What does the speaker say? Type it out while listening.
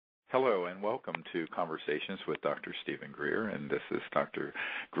Hello and welcome to Conversations with Dr. Stephen Greer, and this is Dr.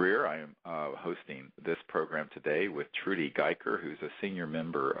 Greer. I am hosting this program today with Trudy Guyker, who's a senior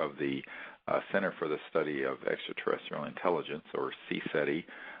member of the Center for the Study of Extraterrestrial Intelligence, or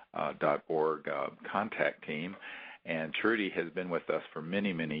CSETI.org contact team. And Trudy has been with us for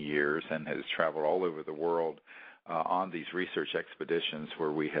many, many years and has traveled all over the world on these research expeditions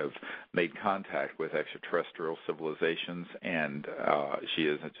where we have made contact with extraterrestrial civilizations, and she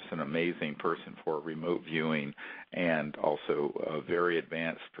is just an amazing person for remote viewing and also very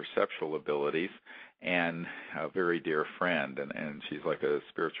advanced perceptual abilities, and a very dear friend, and she's like a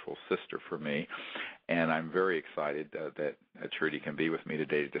spiritual sister for me. And I'm very excited that Trudy can be with me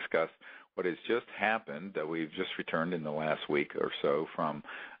today to discuss what has just happened. We've just returned in the last week or so from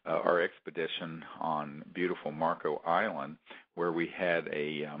our expedition on beautiful Marco Island, where we had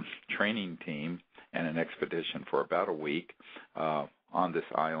a training team and an expedition for about a week on this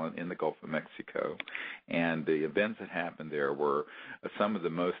island in the Gulf of Mexico. And the events that happened there were some of the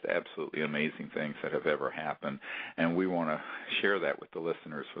most absolutely amazing things that have ever happened. And we want to share that with the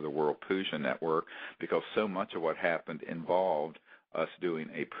listeners for the World Puja Network, because so much of what happened involved us doing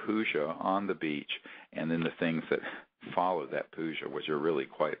a puja on the beach, and then the things that follow that puja, which are really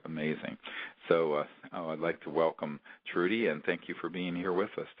quite amazing. So I'd like to welcome Trudy, and thank you for being here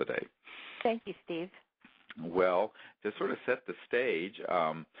with us today. Thank you, Steve. Well, to sort of set the stage,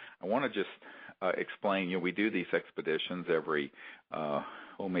 I want to just explain, we do these expeditions every,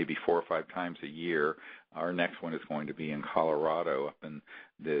 maybe 4 or 5 times a year. Our next one is going to be in Colorado, up in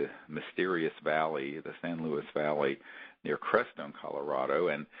the mysterious valley, the San Luis Valley, near Crestone, Colorado,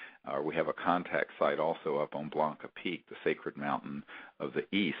 and we have a contact site also up on Blanca Peak, the sacred mountain of the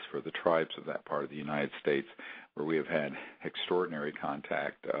east for the tribes of that part of the United States, where we have had extraordinary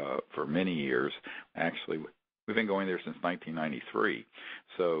contact for many years. Actually, we've been going there since 1993.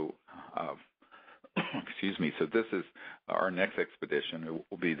 So, excuse me, so this is our next expedition.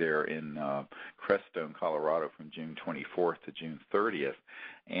 We'll be there in Crestone, Colorado from June 24th to June 30th.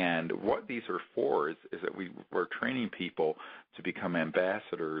 And what these are for is that we're training people to become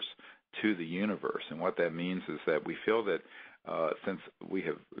ambassadors to the universe. And what that means is that we feel that since we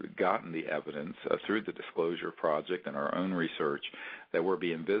have gotten the evidence through the Disclosure Project and our own research that we're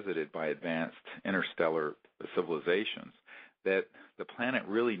being visited by advanced interstellar civilizations, that the planet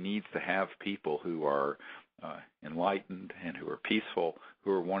really needs to have people who are enlightened and who are peaceful,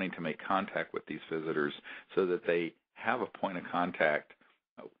 who are wanting to make contact with these visitors so that they have a point of contact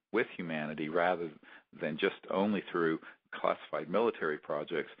with humanity rather than just only through classified military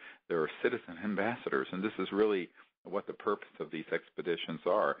projects. There are citizen ambassadors, and this is really what the purpose of these expeditions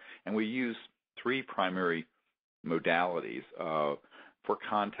are. And we use 3 primary modalities for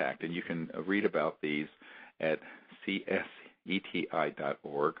contact, and you can read about these at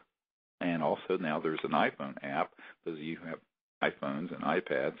CSETI.org. And also now there's an iPhone app, those of you who have iPhones and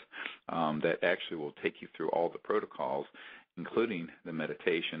iPads, that actually will take you through all the protocols, including the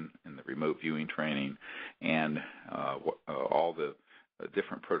meditation and the remote viewing training and all the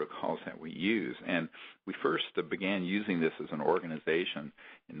different protocols that we use. And we first began using this as an organization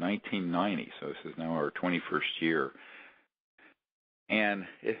in 1990, so this is now our 21st year. And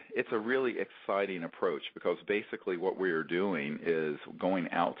it's a really exciting approach, because basically what we are doing is going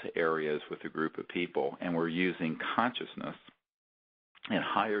out to areas with a group of people, and we're using consciousness and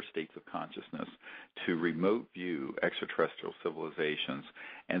higher states of consciousness to remote view extraterrestrial civilizations,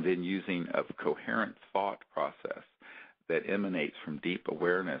 and then using a coherent thought process that emanates from deep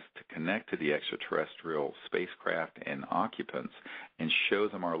awareness to connect to the extraterrestrial spacecraft and occupants and show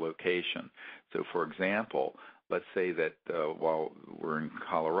them our location. So, for example, let's say that while we're in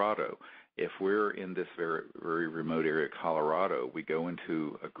Colorado, if we're in this very, very remote area of Colorado, we go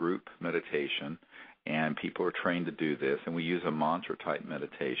into a group meditation, and people are trained to do this, and we use a mantra-type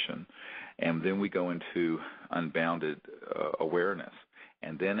meditation, and then we go into unbounded awareness.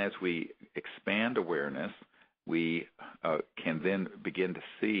 And then as we expand awareness, we can then begin to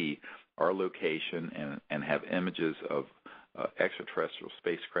see our location and have images of extraterrestrial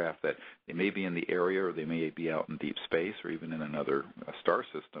spacecraft that they may be in the area, or they may be out in deep space, or even in another star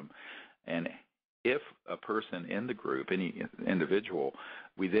system. And if a person in the group, any individual,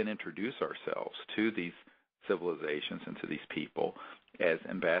 we then introduce ourselves to these civilizations and to these people as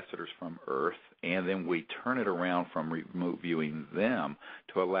ambassadors from Earth, and then we turn it around from remote viewing them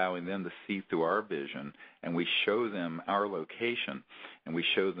to allowing them to see through our vision, and we show them our location, and we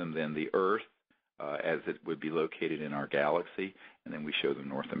show them then the Earth as it would be located in our galaxy, and then we show them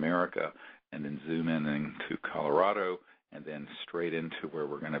North America, and then zoom in into Colorado, and then straight into where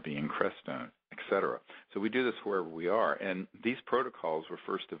we're going to be in Crestone, cetera. So we do this wherever we are. And these protocols were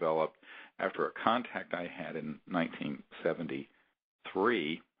first developed after a contact I had in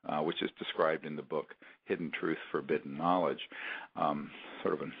 1973, which is described in the book Hidden Truth, Forbidden Knowledge,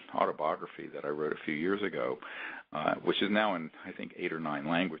 sort of an autobiography that I wrote a few years ago, which is now in, I think, 8 or 9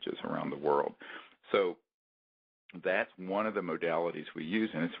 languages around the world. So that's one of the modalities we use,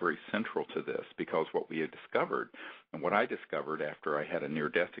 and it's very central to this because what we had discovered, and what I discovered after I had a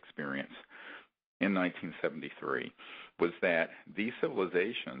near-death experience in 1973, was that these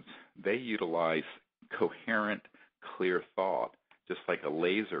civilizations, they utilize coherent, clear thought, just like a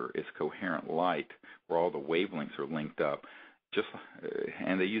laser is coherent light, where all the wavelengths are linked up,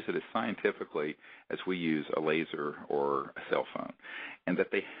 and they use it as scientifically as we use a laser or a cell phone, and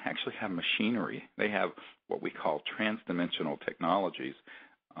that they actually have machinery. They have what we call transdimensional technologies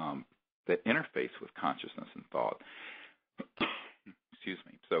that interface with consciousness and thought. Excuse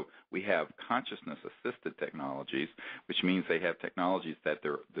me. So we have consciousness-assisted technologies, which means they have technologies that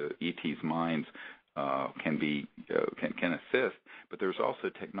the ET's minds can assist, but there's also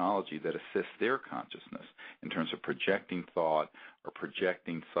technology that assists their consciousness in terms of projecting thought or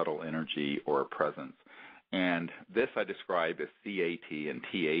projecting subtle energy or presence. And this I describe as CAT and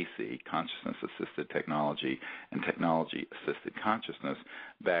TAC, consciousness-assisted technology and technology-assisted consciousness,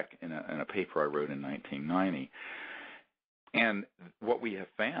 back in a paper I wrote in 1990. And what we have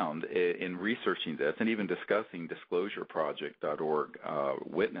found in researching this and even discussing disclosureproject.org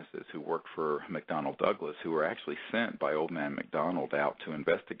witnesses who work for McDonnell Douglas, who were actually sent by Old Man McDonald out to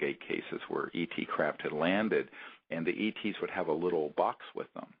investigate cases where ET craft had landed, and the ETs would have a little box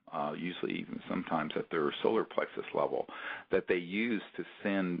with them, usually even sometimes at their solar plexus level, that they use to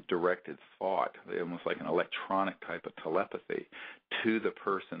send directed thought, almost like an electronic type of telepathy, to the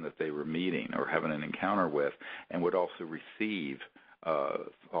person that they were meeting or having an encounter with, and would also receive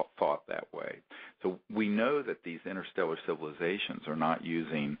thought that way. So we know that these interstellar civilizations are not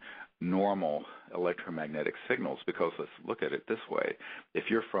using normal electromagnetic signals, because let's look at it this way.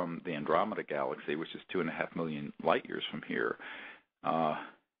 If you're from the Andromeda galaxy, which is 2.5 million light years from here,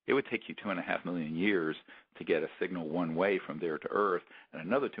 it would take you 2.5 million years to get a signal one way from there to Earth, and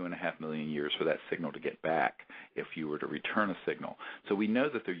another 2.5 million years for that signal to get back if you were to return a signal. So we know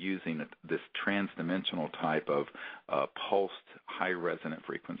that they're using this transdimensional type of pulsed high resonant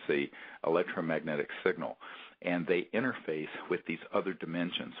frequency electromagnetic signal, and they interface with these other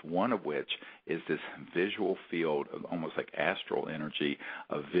dimensions, one of which is this visual field of almost like astral energy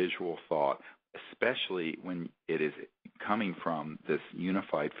of visual thought, especially when it is coming from this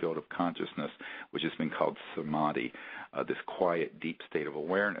unified field of consciousness, which has been called samadhi, this quiet, deep state of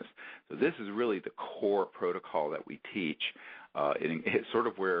awareness. So this is really the core protocol that we teach. It's sort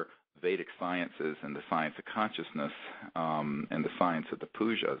of where Vedic sciences and the science of consciousness and the science of the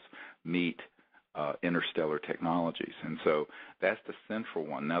pujas meet interstellar technologies. And so that's the central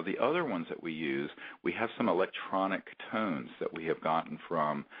one. Now, the other ones that we use, we have some electronic tones that we have gotten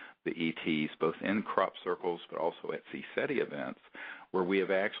from the ETs, both in crop circles but also at CSETI events, where we have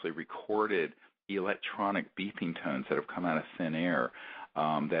actually recorded electronic beeping tones that have come out of thin air.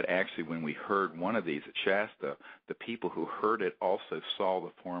 That actually, when we heard one of these at Shasta, the people who heard it also saw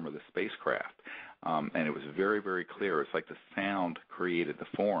the form of the spacecraft. And it was very, very clear. It's like the sound created the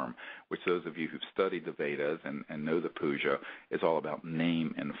form, which those of you who've studied the Vedas and know the Puja is all about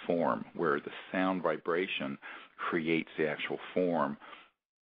name and form, where the sound vibration creates the actual form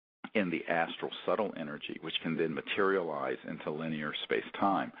in the astral subtle energy, which can then materialize into linear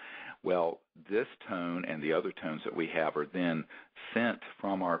space-time. Well, this tone and the other tones that we have are then sent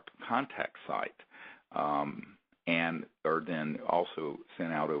from our contact site and are then also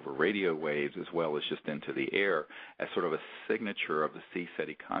sent out over radio waves as well as just into the air as sort of a signature of the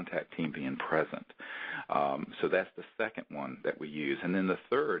CSETI contact team being present. So that's the second one that we use. And then the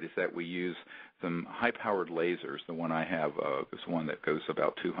third is that we use some high-powered lasers. The one I have is one that goes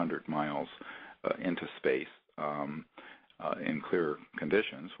about 200 miles into space in clear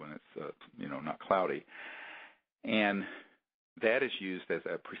conditions when it's not cloudy. And that is used as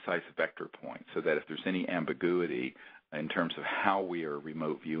a precise vector point, so that if there's any ambiguity in terms of how we are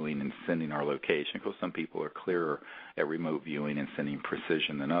remote viewing and sending our location, because some people are clearer at remote viewing and sending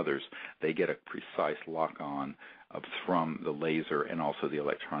precision than others, they get a precise lock-on from the laser and also the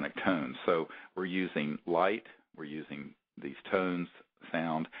electronic tones. So we're using light, we're using these tones,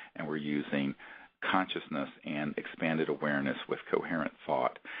 sound, and we're using consciousness and expanded awareness with coherent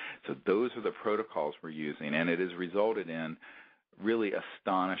thought. So those are the protocols we're using, and it has resulted in really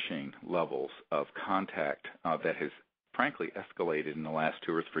astonishing levels of contact that has frankly escalated in the last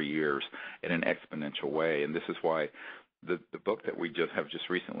 2 or 3 years in an exponential way. And this is why the book that we just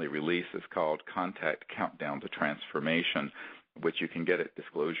recently released is called Contact Countdown to Transformation, which you can get at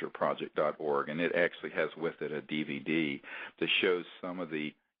disclosureproject.org, and it actually has with it a DVD that shows some of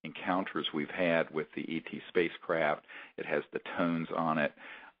the encounters we've had with the ET spacecraft. It has the tones on it.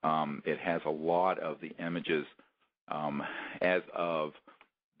 It has a lot of the images as of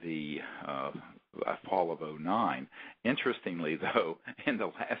the fall of '09. Interestingly, though, in the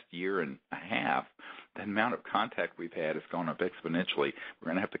last year and a half, the amount of contact we've had has gone up exponentially. We're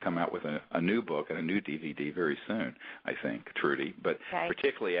going to have to come out with a new book and a new DVD very soon, I think, Trudy, but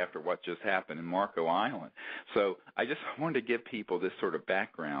particularly after what just happened in Marco Island. So I just wanted to give people this sort of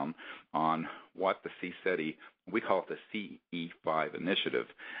background on what the CSETI, we call it the CE5 initiative,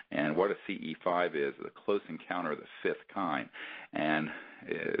 and what a CE5 is a close encounter of the fifth kind. And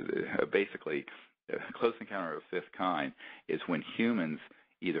basically, a close encounter of the fifth kind is when humans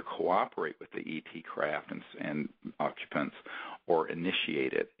either cooperate with the ET craft and occupants or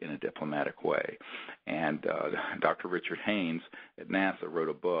initiate it in a diplomatic way. And Dr. Richard Haynes at NASA wrote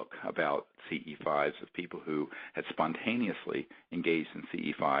a book about CE5s of people who had spontaneously engaged in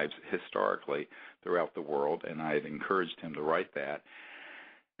CE5s historically throughout the world, and I had encouraged him to write that.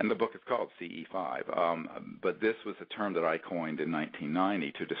 And the book is called CE5. But this was a term that I coined in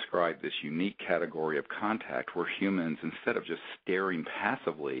 1990 to describe this unique category of contact where humans, instead of just staring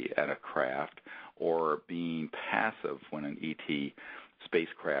passively at a craft or being passive when an ET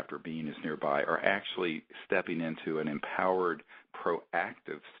spacecraft or being is nearby, are actually stepping into an empowered,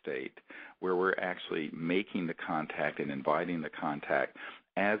 proactive state where we're actually making the contact and inviting the contact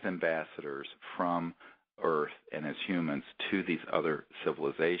as ambassadors from Earth and as humans to these other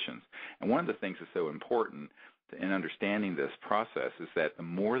civilizations. And one of the things that's so important in understanding this process is that the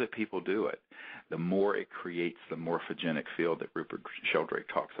more that people do it, the more it creates the morphogenic field that Rupert Sheldrake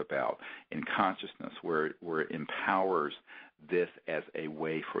talks about in consciousness, where it empowers this as a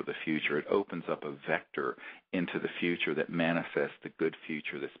way for the future. It opens up a vector into the future that manifests the good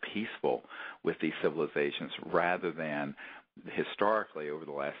future that's peaceful with these civilizations, rather than historically, over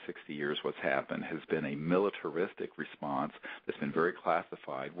the last 60 years, what's happened has been a militaristic response that's been very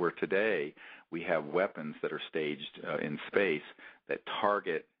classified, where today we have weapons that are staged in space that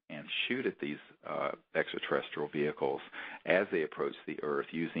target and shoot at these extraterrestrial vehicles as they approach the Earth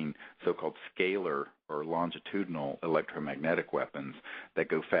using so-called scalar or longitudinal electromagnetic weapons that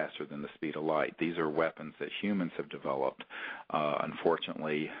go faster than the speed of light. These are weapons that humans have developed,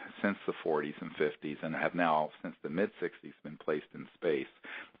 unfortunately, since the 40s and 50s, and have now, since the mid-60s, been placed in space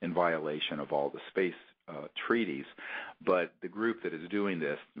in violation of all the space treaties. But the group that is doing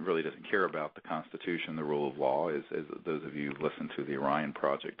this really doesn't care about the Constitution, the rule of law, as those of you who listen to the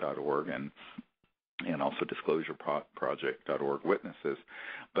OrionProject.org and also DisclosureProject.org witnesses.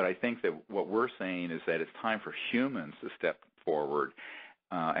 But I think that what we're saying is that it's time for humans to step forward,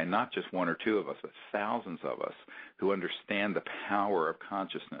 and not just one or two of us, but thousands of us who understand the power of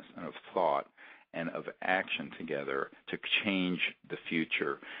consciousness and of thought and of action together to change the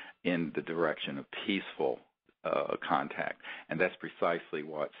future in the direction of peaceful contact. And that's precisely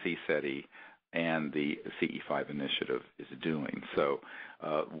what CSETI and the CE5 initiative is doing. So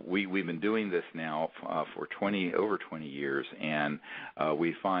we've been doing this now for over 20 years, and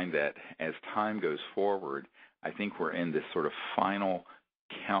we find that as time goes forward, I think we're in this sort of final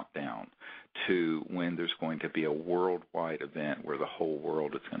countdown to when there's going to be a worldwide event where the whole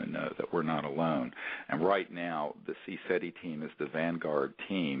world is going to know that we're not alone. And right now, the CSETI team is the vanguard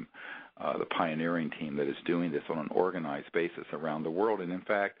team, the pioneering team that is doing this on an organized basis around the world. And in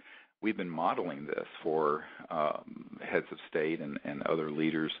fact, we've been modeling this for heads of state and other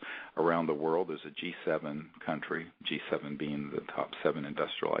leaders around the world. There's a G7 country, G7 being the top 7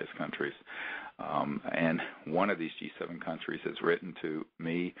 industrialized countries. And one of these G7 countries has written to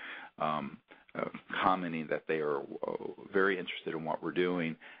me commenting that they are very interested in what we're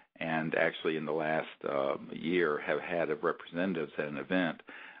doing, and actually in the last year have had representatives at an event,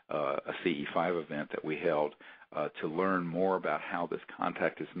 a CE5 event that we held, to learn more about how this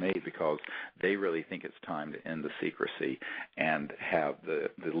contact is made, because they really think it's time to end the secrecy and have the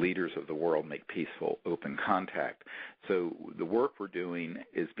leaders of the world make peaceful, open contact. So the work we're doing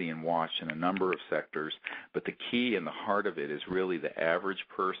is being watched in a number of sectors, but the key and the heart of it is really the average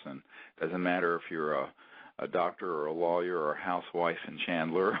person. Doesn't matter if you're a doctor or a lawyer or a housewife in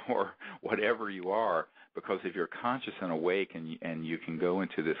Chandler or whatever you are, because if you're conscious and awake and you can go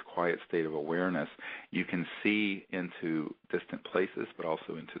into this quiet state of awareness, you can see into distant places but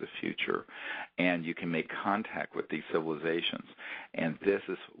also into the future, and you can make contact with these civilizations. And this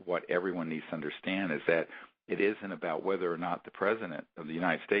is what everyone needs to understand, is that it isn't about whether or not the President of the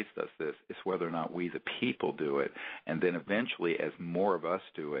United States does this. It's whether or not we, the people, do it. And then eventually, as more of us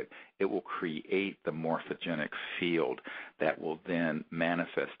do it, it will create the morphogenic field that will then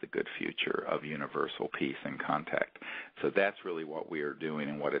manifest the good future of universal peace and contact. So that's really what we are doing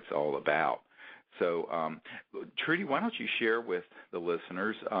and what it's all about. So, Trudy, why don't you share with the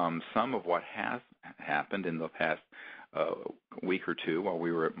listeners some of what has happened in the past week or two while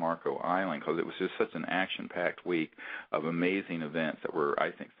we were at Marco Island, because it was just such an action-packed week of amazing events that were,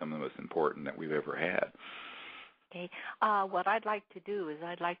 I think, some of the most important that we've ever had. Okay. What I'd like to do is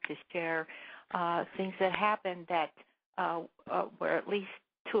I'd like to share things that happened that were at least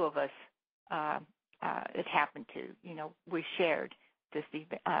two of us it happened to. We shared this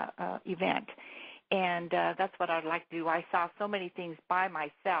event. And that's what I'd like to do. I saw so many things by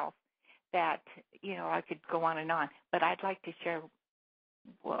myself that, I could go on and on. But I'd like to share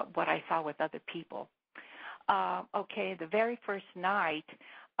what I saw with other people. Okay, the very first night,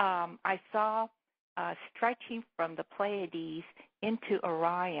 I saw stretching from the Pleiades into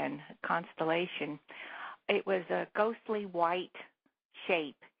Orion constellation. It was a ghostly white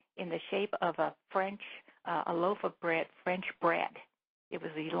shape in the shape of a loaf of bread, French bread. It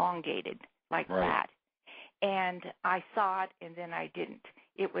was elongated like that. And I saw it, and then I didn't.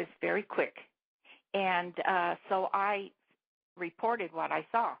 It was very quick. And so I reported what I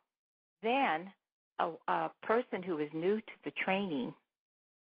saw. Then a person who was new to the training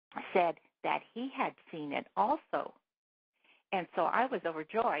said that he had seen it also. And so I was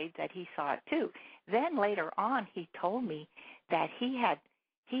overjoyed that he saw it too. Then later on, he told me that he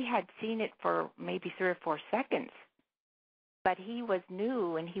had seen it for maybe 3 or 4 seconds. But he was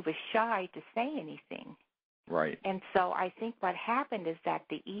new and he was shy to say anything. Right. And so I think what happened is that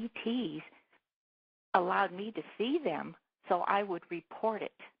the ETs allowed me to see them so I would report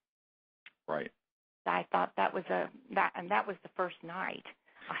it. Right. I thought that was that was the first night.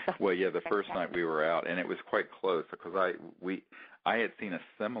 Well, yeah, the first night we were out, and it was quite close because I had seen a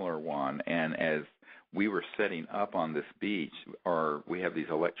similar one, and as we were setting up on this beach, we have these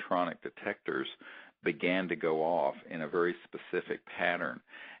electronic detectors began to go off in a very specific pattern.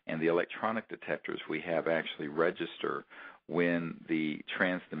 And the electronic detectors we have actually register when the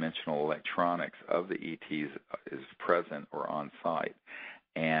transdimensional electronics of the ETs is present or on site.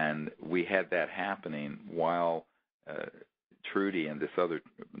 And we had that happening while Trudy and this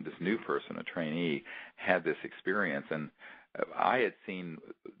new person, a trainee, had this experience. And I had seen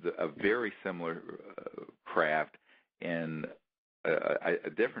a very similar craft in a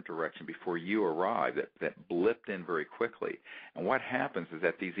different direction before you arrived that blipped in very quickly. And what happens is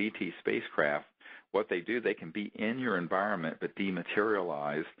that these ET spacecraft, what they do, they can be in your environment but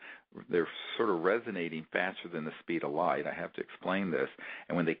dematerialize. They're sort of resonating faster than the speed of light. I have to explain this.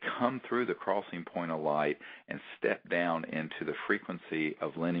 And when they come through the crossing point of light and step down into the frequency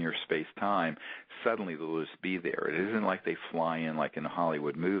of linear space-time, suddenly they'll just be there. It isn't like they fly in like in a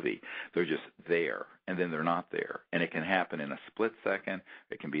Hollywood movie. They're just there, and then they're not there. And it can happen in a split second.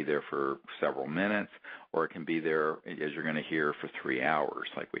 It can be there for several minutes, or it can be there, as you're going to hear, for 3 hours,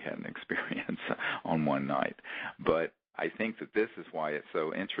 like we had an experience on one night. But I think that this is why it's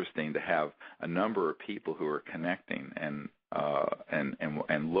so interesting to have a number of people who are connecting and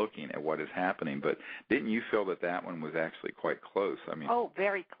looking at what is happening. But didn't you feel that one was actually quite close? I mean,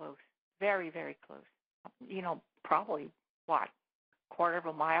 very close, very, very close. Probably quarter of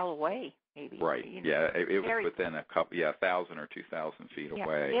a mile away, maybe. Right. It was within a couple, 1,000 or 2,000 feet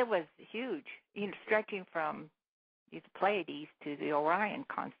away. It was huge. Stretching from the Pleiades to the Orion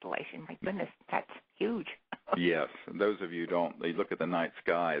constellation. My goodness, that's huge. Yes. Those of you they look at the night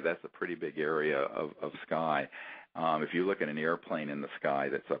sky, that's a pretty big area of sky. If you look at an airplane in the sky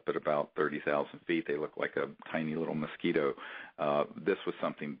that's up at about 30,000 feet, they look like a tiny little mosquito. This was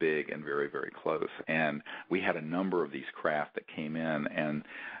something big and very, very close. And we had a number of these craft that came in, and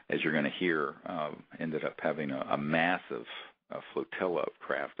as you're going to hear, ended up having a massive flotilla of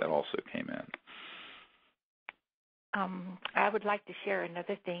craft that also came in. I would like to share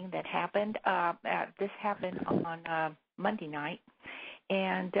another thing that happened. This happened on Monday night,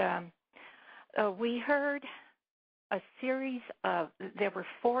 and we heard a series of, there were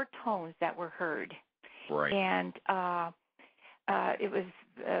 4 tones that were heard. Right. And it was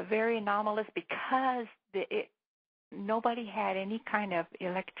very anomalous because nobody had any kind of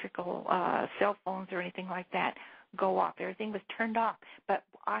electrical cell phones or anything like that go off. Everything was turned off. But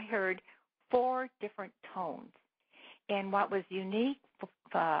I heard 4 different tones. And what was unique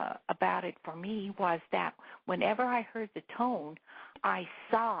about it for me was that whenever I heard the tone, I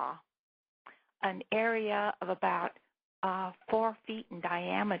saw an area of about 4 feet in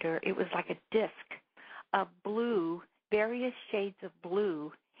diameter. It was like a disc of blue, various shades of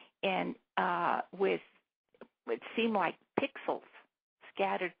blue, and with what seemed like pixels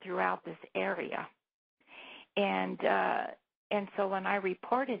scattered throughout this area. And so when I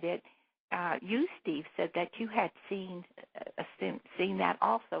reported it, you, Steve, said that you had seen that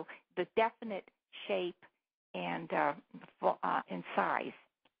also, the definite shape and size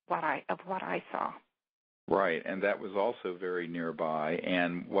of what I saw. Right, and that was also very nearby.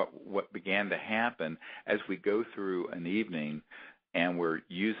 And what began to happen as we go through an evening and we're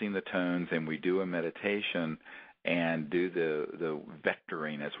using the tones and we do a meditation and do the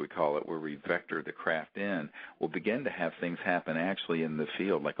vectoring, as we call it, where we vector the craft in, we'll begin to have things happen actually in the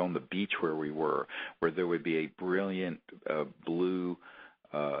field, like on the beach where we were, where there would be a brilliant blue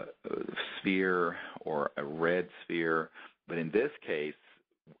sphere or a red sphere. But in this case,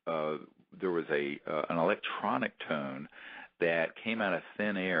 there was an electronic tone that came out of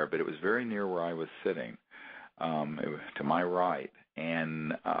thin air, but it was very near where I was sitting, to my right.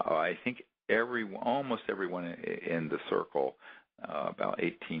 And I think almost everyone in the circle, about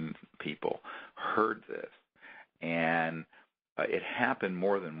 18 people, heard this. And it happened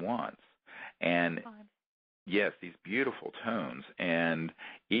more than once. And yes, these beautiful tones. And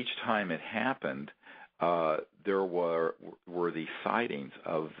each time it happened, there were these sightings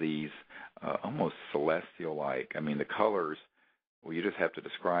of these almost celestial-like. I mean, the colors, well, you just have to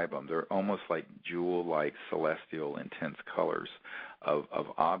describe them. They're almost like jewel-like, celestial, intense colors of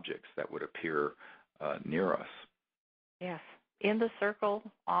objects that would appear near us. Yes, in the circle,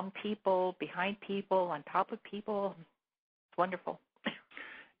 on people, behind people, on top of people. It's wonderful.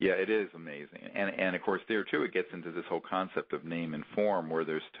 Yeah, it is amazing. And of course, there, too, it gets into this whole concept of name and form, where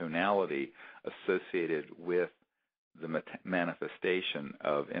there's tonality associated with the manifestation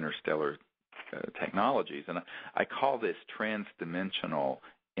of interstellar technologies. And I call this transdimensional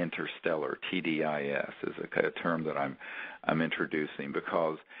interstellar, TDIS, is a term that I'm introducing,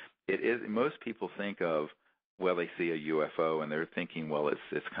 because it is, most people think of, well, they see a UFO and they're thinking, well,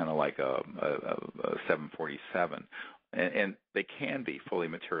 it's kind of like a 747. And they can be fully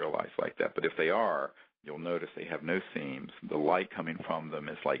materialized like that. But if they are, you'll notice they have no seams. The light coming from them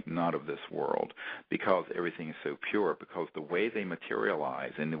is like not of this world, because everything is so pure, because the way they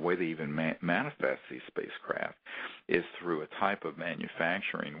materialize and the way they even manifest these spacecraft is through a type of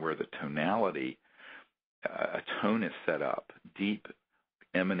manufacturing where the tonality, a tone is set up deep,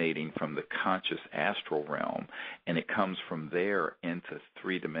 emanating from the conscious astral realm, and it comes from there into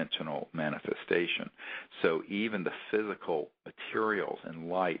three-dimensional manifestation. So even the physical materials and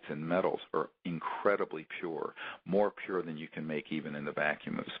lights and metals are incredibly pure, more pure than you can make even in the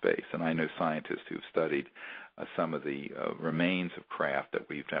vacuum of space. And I know scientists who've studied some of the remains of craft that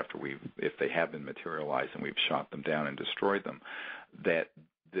if they have been materialized and we've shot them down and destroyed them, that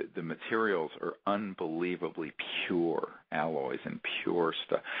the materials are unbelievably pure alloys and pure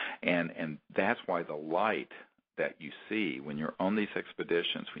stuff. And that's why the light that you see when you're on these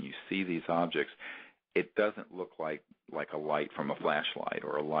expeditions, when you see these objects, it doesn't look like a light from a flashlight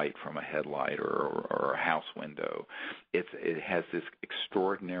or a light from a headlight or a house window. It has this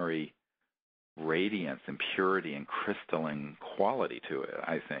extraordinary radiance and purity and crystalline quality to it,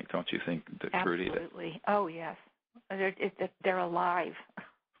 I think. Don't you think, Trudy? Absolutely. Oh, yes. They're alive.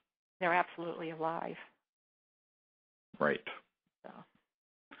 They're absolutely alive. Right. So.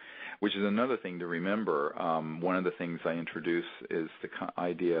 Which is another thing to remember. One of the things I introduce is the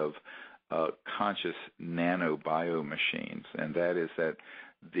idea of conscious nanobiomachines, and that is that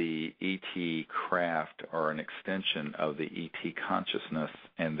the ET craft are an extension of the ET consciousness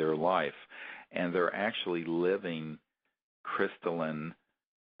and their life, and they're actually living crystalline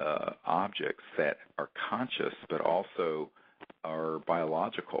objects that are conscious but also are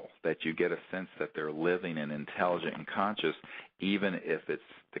biological, that you get a sense that they're living and intelligent and conscious, even if it's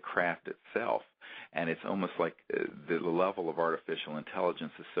the craft itself. And it's almost like the level of artificial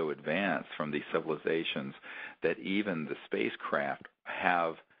intelligence is so advanced from these civilizations that even the spacecraft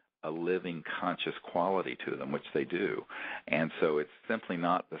have a living conscious quality to them, which they do. And so it's simply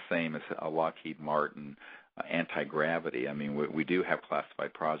not the same as a Lockheed Martin anti-gravity. I mean, we do have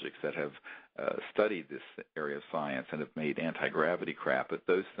classified projects that have studied this area of science and have made anti-gravity craft, but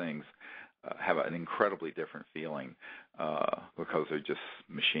those things have an incredibly different feeling because they're just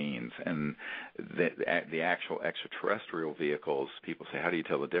machines. And the actual extraterrestrial vehicles, people say, how do you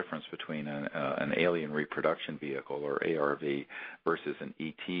tell the difference between an alien reproduction vehicle or ARV versus an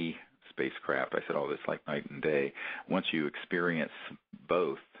ET spacecraft? I said, oh, it's like night and day. Once you experience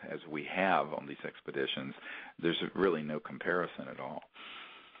both, as we have on these expeditions, there's really no comparison at all.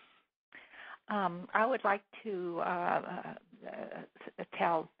 I would like to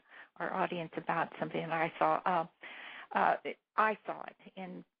tell our audience about something that I saw. I saw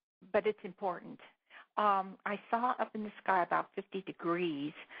it, but it's important. I saw up in the sky about 50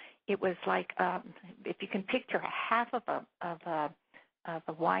 degrees. It was like if you can picture half of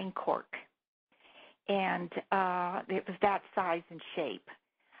a wine cork, and it was that size and shape,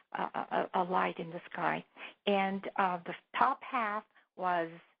 a light in the sky. And the top half was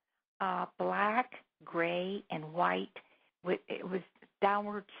black, gray, and white. It was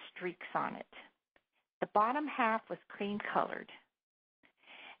downward streaks on it. The bottom half was cream-colored.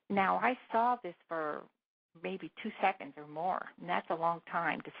 Now, I saw this for maybe 2 seconds or more, and that's a long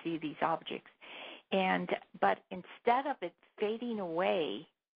time to see these objects. But instead of it fading away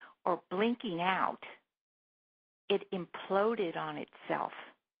or blinking out, it imploded on itself.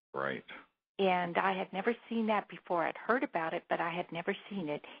 Right. And I had never seen that before. I'd heard about it, but I had never seen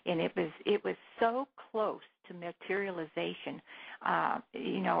it. And it was so close to materialization. At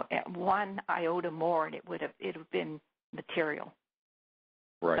 1 iota more, and it would have been material.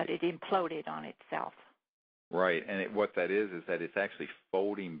 Right. But it imploded on itself. Right, and what that is that it's actually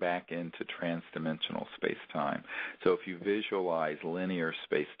folding back into transdimensional space-time. So if you visualize linear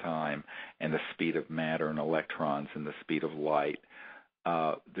space-time and the speed of matter and electrons and the speed of light,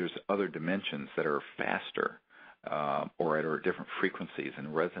 there's other dimensions that are faster or at different frequencies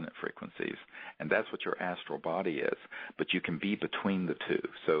and resonant frequencies, and that's what your astral body is. But you can be between the two.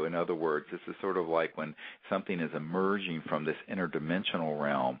 So in other words, this is sort of like when something is emerging from this interdimensional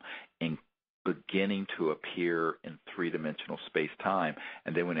realm and beginning to appear in three-dimensional space-time,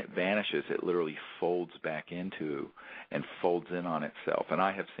 and then when it vanishes, it literally folds back into and folds in on itself. And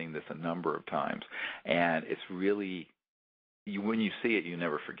I have seen this a number of times, and it's really, when you see it, you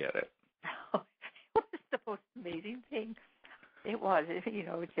never forget it. It was the most amazing thing. It was,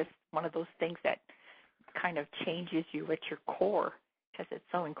 it's just one of those things that kind of changes you at your core because it's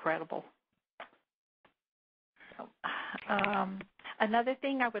so incredible. So, another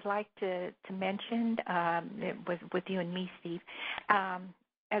thing I would like to mention with you and me, Steve,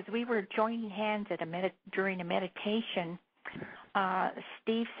 as we were joining hands during a meditation,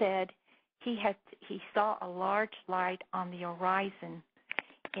 Steve said he saw a large light on the horizon,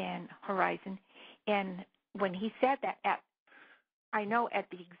 and when he said that, I know at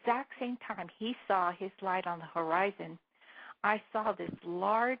the exact same time he saw his light on the horizon, I saw this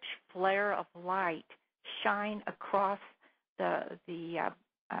large flare of light shine across the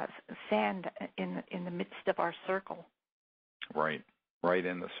sand in the midst of our circle. Right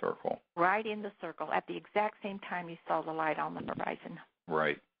in the circle. Right in the circle. At the exact same time you saw the light on the horizon.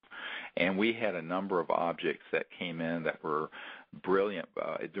 Right. And we had a number of objects that came in that were brilliant.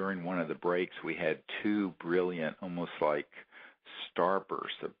 During one of the breaks, we had 2 brilliant, almost like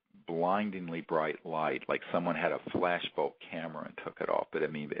starbursts of blindingly bright light, like someone had a flashbulb camera and took it off. But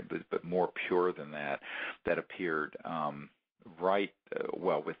but more pure than that appeared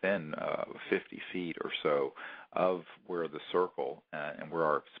within 50 feet or so of where the circle and where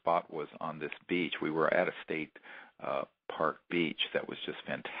our spot was on this beach. We were at a state park beach that was just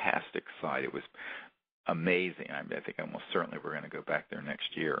fantastic sight. It was amazing. I think almost certainly we're going to go back there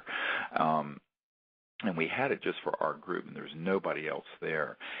next year. And we had it just for our group, and there was nobody else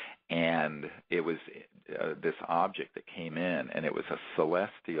there. And it was this object that came in, and it was a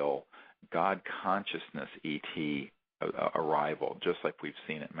celestial God consciousness ET arrival, just like we've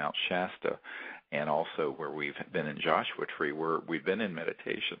seen at Mount Shasta, and also where we've been in Joshua Tree, where we've been in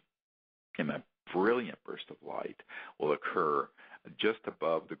meditation. And a brilliant burst of light will occur just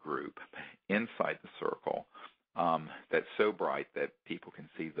above the group, inside the circle, that's so bright that people can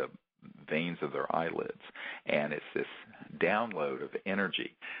see the veins of their eyelids. And it's this download of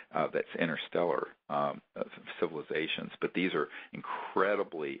energy that's interstellar civilizations. But these are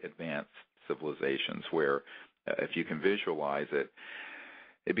incredibly advanced civilizations where if you can visualize it,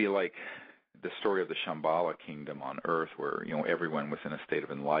 it'd be like the story of the Shambhala kingdom on Earth, where everyone was in a state of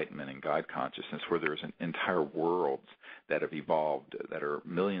enlightenment and God consciousness, where there's an entire worlds that have evolved that are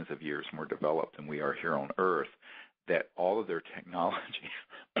millions of years more developed than we are here on Earth. That all of their technology,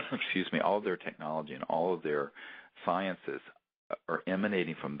 all of their technology and all of their sciences are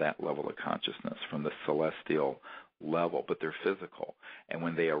emanating from that level of consciousness, from the celestial level, but they're physical. And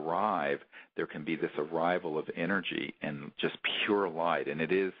when they arrive, there can be this arrival of energy and just pure light. And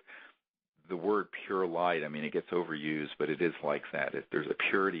it is the word pure light, it gets overused, but it is like that. There's a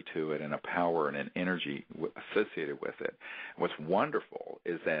purity to it and a power and an energy associated with it. What's wonderful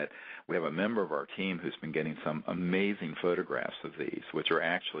is that we have a member of our team who's been getting some amazing photographs of these, which are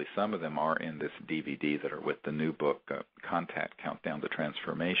actually, some of them are in this DVD that are with the new book, Contact, Countdown to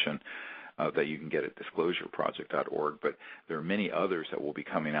Transformation. that you can get at disclosureproject.org, but there are many others that we'll be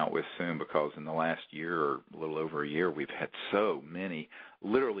coming out with soon, because in the last year or a little over a year, we've had so many,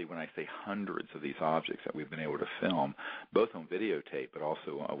 literally when I say hundreds of these objects that we've been able to film, both on videotape but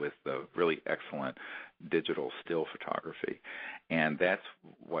also with the really excellent digital still photography. And that's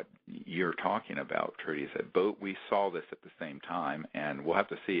what you're talking about, Trudy, is that both we saw this at the same time, and we'll have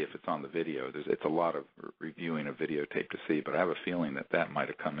to see if it's on the video. It's a lot of reviewing of videotape to see, but I have a feeling that that might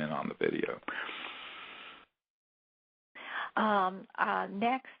have come in on the video.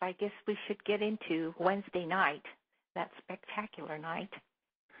 Next, I guess we should get into Wednesday night, that spectacular night.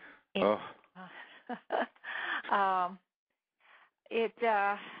 And, it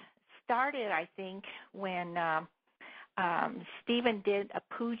started, I think, when Stephen did a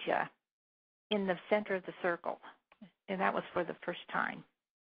puja in the center of the circle, and that was for the first time.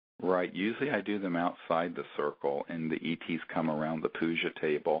 Right. Usually I do them outside the circle, and the ETs come around the puja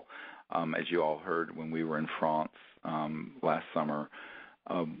table. As you all heard when we were in France last summer,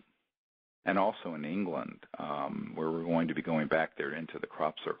 and also in England, where we're going to be going back there into the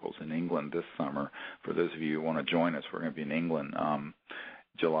crop circles in England this summer. For those of you who want to join us, we're going to be in England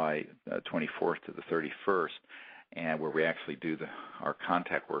July 24th to the 31st, and where we actually do our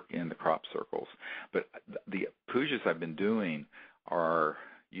contact work in the crop circles. But the pujas I've been doing are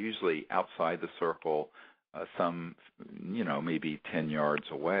usually outside the circle, some, maybe 10 yards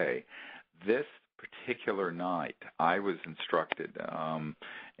away. This particular night, I was instructed and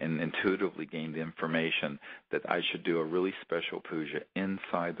intuitively gained the information that I should do a really special puja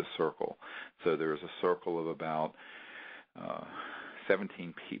inside the circle. So there was a circle of about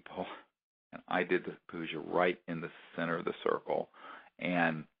 17 people, and I did the puja right in the center of the circle.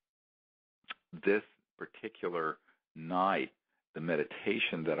 And this particular night, the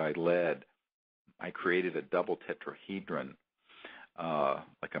meditation that I led, I created a double tetrahedron,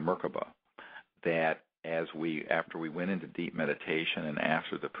 like a Merkaba, that after we went into deep meditation and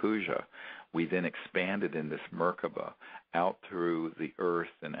after the puja, we then expanded in this Merkaba out through the Earth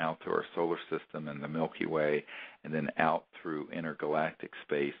and out through our solar system and the Milky Way, and then out through intergalactic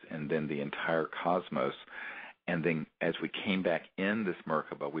space and then the entire cosmos. And then as we came back in this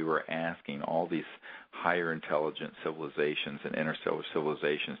Merkaba, we were asking all these higher intelligent civilizations and interstellar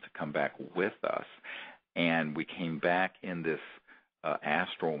civilizations to come back with us. And we came back in this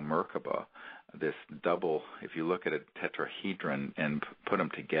astral Merkaba, this double, if you look at a tetrahedron and put them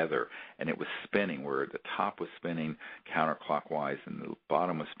together, and it was spinning, where the top was spinning counterclockwise and the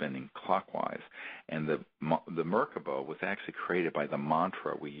bottom was spinning clockwise. And the Merkaba was actually created by the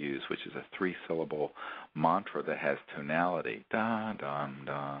mantra we use, which is a 3-syllable mantra that has tonality. Da, da,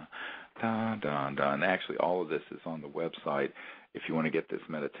 da, da, da, da. And actually all of this is on the website if you want to get this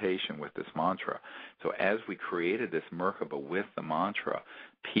meditation with this mantra. So as we created this Merkaba with the mantra,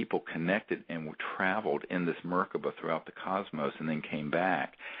 people connected and traveled in this Merkaba throughout the cosmos and then came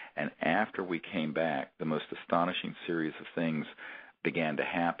back. And after we came back, the most astonishing series of things began to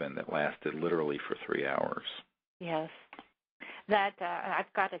happen that lasted literally for 3 hours. Yes. That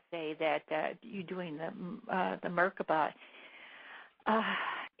I've got to say that you doing the Merkaba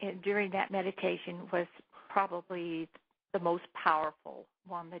during that meditation was probably the most powerful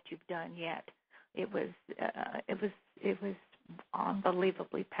one that you've done yet. It was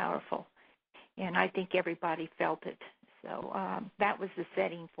unbelievably powerful, and I think everybody felt it. So that was the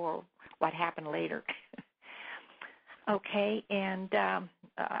setting for what happened later. Okay, and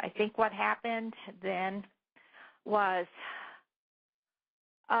I think what happened then was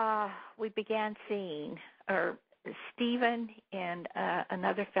we began seeing, or Stephen and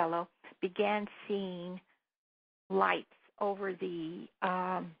another fellow began seeing lights over the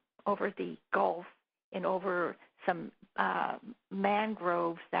Gulf and over some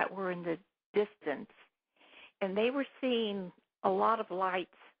mangroves that were in the distance, and they were seeing a lot of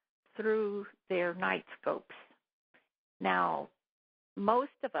lights through their night scopes. Now,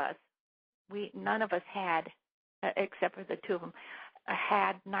 most of us, none of us had, except for the two of them,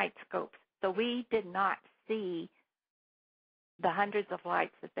 had night scopes, so we did not see the hundreds of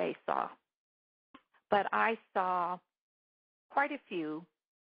lights that they saw. But I saw quite a few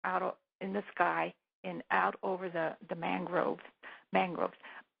out in the sky and out over the mangroves.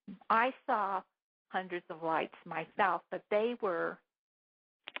 I saw hundreds of lights myself, but they were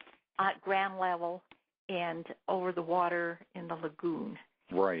at ground level and over the water in the lagoon.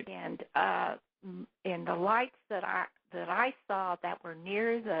 Right. And the lights that I saw that were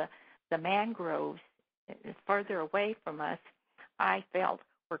near the mangroves, further away from us, I felt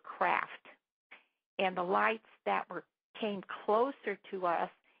were craft. And the lights that came closer to us,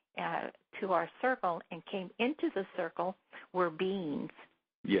 to our circle, and came into the circle were beings.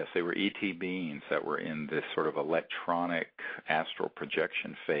 Yes, they were ET beings that were in this sort of electronic astral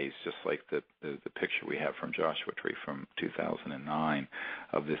projection phase, just like the picture we have from Joshua Tree from 2009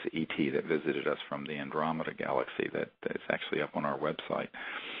 of this ET that visited us from the Andromeda galaxy. That's actually up on our website.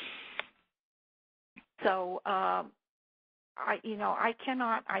 So, I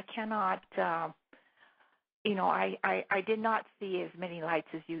cannot. I did not see as many lights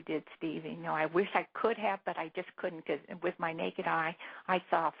as you did, Steve. I wish I could have, but I just couldn't, because with my naked eye, I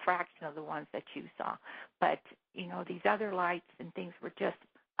saw a fraction of the ones that you saw. But, these other lights and things were just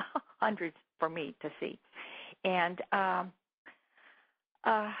hundreds for me to see. And,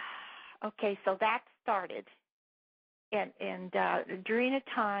 okay, so that started. And during a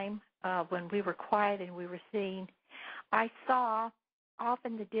time when we were quiet and we were seeing, I saw off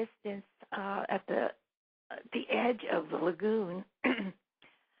in the distance at the edge of the lagoon,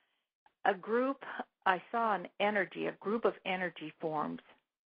 a group of energy forms,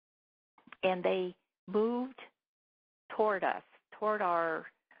 and they moved toward us, toward our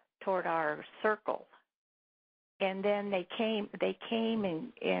circle. And then they came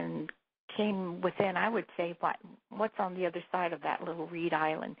and came within, I would say, what's on the other side of that little reed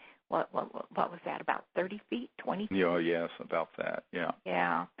island? What was that, about 30 feet, 20 feet? Yeah, yes, about that, yeah.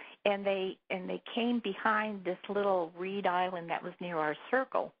 Yeah, and they came behind this little reed island that was near our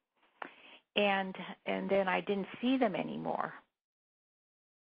circle, and then I didn't see them anymore.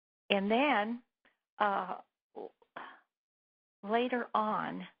 And then later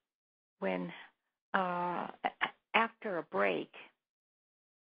on, when after a break,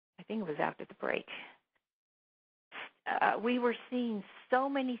 I think it was after the break, we were seeing so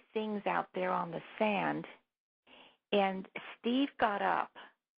many things out there on the sand, and Steve got up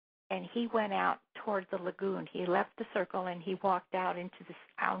and he went out toward the lagoon. He left the circle and he walked out into the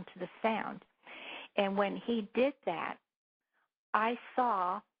sand. And when he did that, I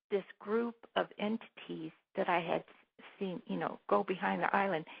saw this group of entities that I had seen, go behind the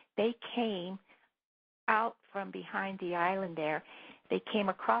island. They came out from behind the island there. They came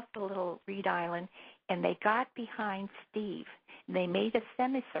across the little reed island, and they got behind Steve. And they made a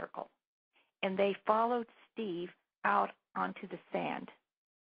semicircle, and they followed Steve out onto the sand.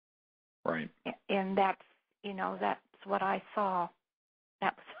 Right. And that's what I saw.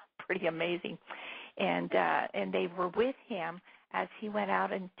 That was pretty amazing. And they were with him as he went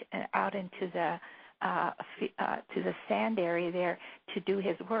out into the to the sand area there to do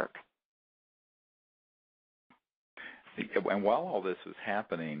his work. And while all this was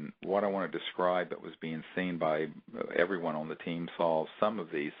happening, what I want to describe that was being seen by everyone on the team saw some of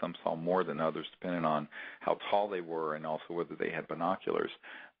these. Some saw more than others, depending on how tall they were and also whether they had binoculars.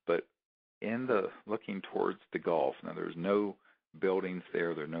 But in the looking towards the Gulf, now there's no buildings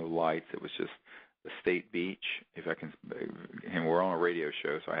there, there are no lights. It was just the state beach. If I can, and we're on a radio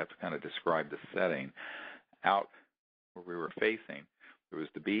show, so I have to kind of describe the setting. Out where we were facing, there was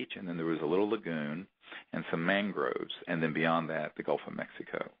the beach, and then there was a little lagoon and some mangroves, and then beyond that, the Gulf of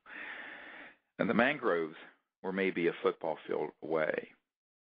Mexico. And the mangroves were maybe a football field away.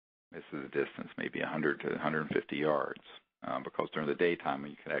 This is a distance, maybe 100 to 150 yards, because during the daytime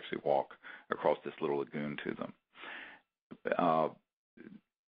you could actually walk across this little lagoon to them.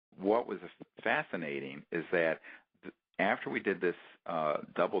 What was fascinating is that after we did this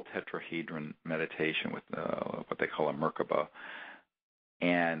double tetrahedron meditation with what they call a Merkaba,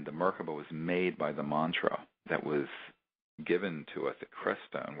 and the Merkaba was made by the mantra that was given to us at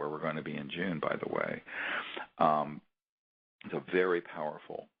Crestone, where we're going to be in June, by the way. It's a very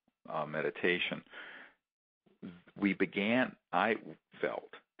powerful meditation. I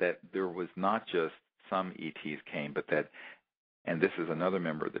felt that there was not just some ETs came, but that, and this is another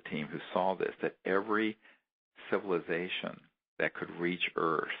member of the team who saw this, that every civilization that could reach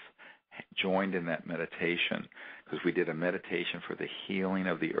Earth joined in that meditation, because we did a meditation for the healing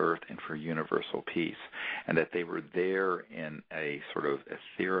of the earth and for universal peace, and that they were there in a sort of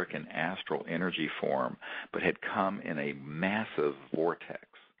etheric and astral energy form, but had come in a massive vortex.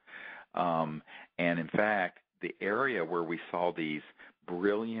 And in fact, the area where we saw these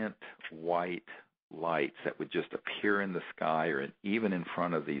brilliant white lights that would just appear in the sky or even in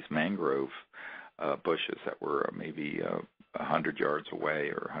front of these mangrove bushes that were maybe 100 yards away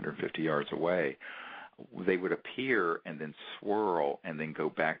or 150 yards away, they would appear and then swirl and then go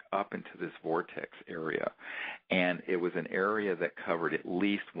back up into this vortex area. And it was an area that covered at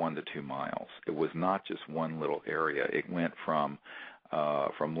least 1 to 2 miles. It was not just one little area. It went from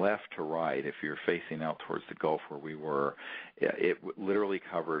left to right. If you're facing out towards the Gulf where we were, it literally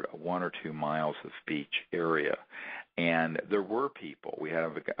covered 1 or 2 miles of beach area. And there were people. We had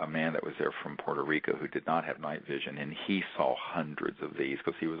a man that was there from Puerto Rico who did not have night vision, and he saw hundreds of these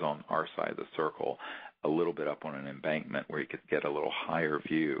because he was on our side of the circle, a little bit up on an embankment where he could get a little higher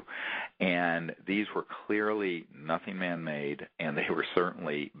view. And these were clearly nothing man-made, and they were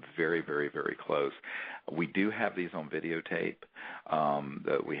certainly very, very, very close. We do have these on videotape.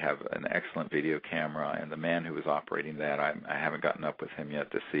 We have an excellent video camera, and the man who was operating that, I haven't gotten up with him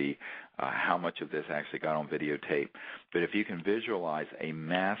yet to see how much of this actually got on videotape. But if you can visualize a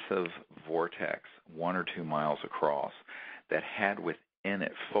massive vortex 1 or 2 miles across that had within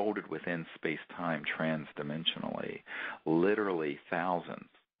it, folded within space-time transdimensionally, literally thousands,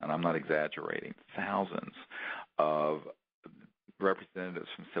 and I'm not exaggerating, thousands of representatives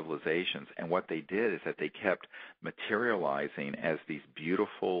from civilizations. And what they did is that they kept materializing as these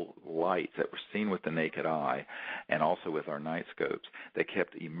beautiful lights that were seen with the naked eye and also with our night scopes. They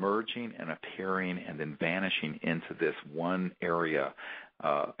kept emerging and appearing and then vanishing into this one area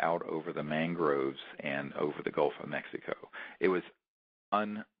out over the mangroves and over the Gulf of Mexico. It was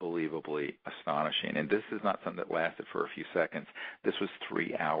unbelievably astonishing. And this is not something that lasted for a few seconds. This was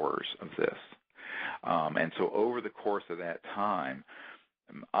 3 hours of this. And so over the course of that time,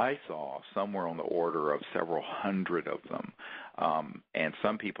 I saw somewhere on the order of several hundred of them. And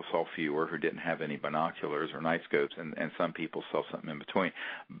some people saw fewer who didn't have any binoculars or night scopes, and some people saw something in between,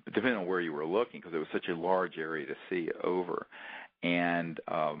 depending on where you were looking, because it was such a large area to see over. And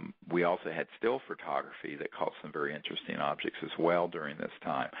we also had still photography that caught some very interesting objects as well during this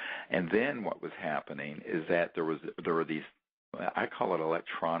time. And then what was happening is that there were these, I call it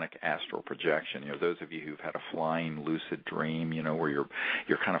electronic astral projection. You know, those of you who've had a flying lucid dream, you know, where you're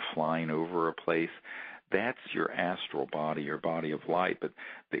kind of flying over a place, that's your astral body, your body of light. But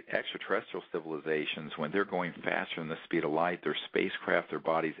the extraterrestrial civilizations, when they're going faster than the speed of light, their spacecraft, their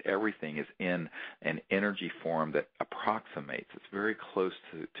bodies, everything is in an energy form that approximates. It's very close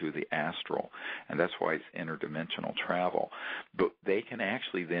to the astral, and that's why it's interdimensional travel. But they can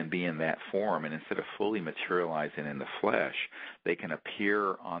actually then be in that form, and instead of fully materializing in the flesh, they can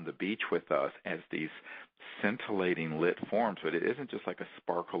appear on the beach with us as these scintillating lit forms, but it isn't just like a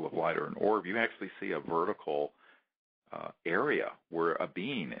sparkle of light or an orb. You actually see a vertical area where a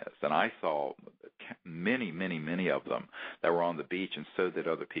being is. And I saw many, many, many of them that were on the beach, and so did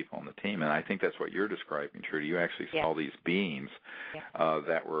other people on the team. And I think that's what you're describing, Trudy. You actually saw these beings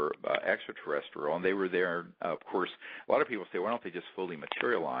that were extraterrestrial, and they were there. Of course, a lot of people say, why don't they just fully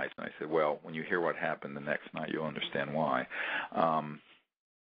materialize? And I said, well, when you hear what happened the next night, you'll understand why.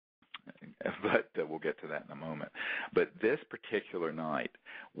 But we'll get to that in a moment. But this particular night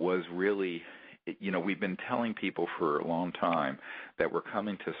was really, you know, we've been telling people for a long time that we're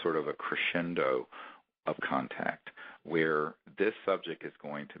coming to sort of a crescendo of contact where this subject is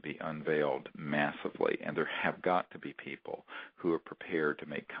going to be unveiled massively, and there have got to be people who are prepared to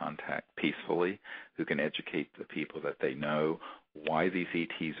make contact peacefully, who can educate the people that they know why these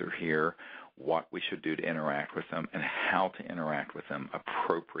ETs are here, what we should do to interact with them, and how to interact with them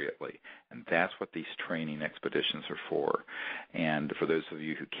appropriately. And that's what these training expeditions are for. And for those of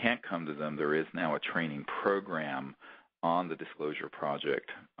you who can't come to them, there is now a training program on the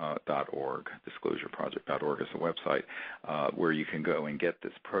disclosureproject.org. Disclosureproject.org is the website where you can go and get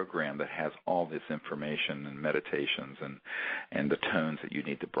this program that has all this information and meditations and the tones that you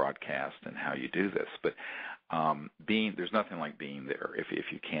need to broadcast and how you do this. But there's nothing like being there if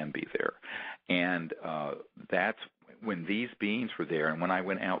you can be there. And that's when these beings were there, and when I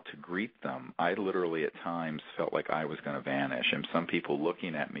went out to greet them, I literally at times felt like I was going to vanish. And some people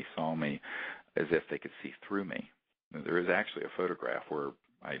looking at me saw me as if they could see through me. There is actually a photograph where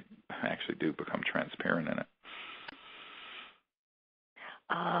I actually do become transparent in it.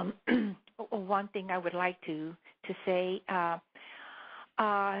 One thing I would like to say,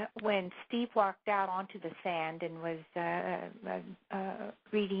 when Steve walked out onto the sand and was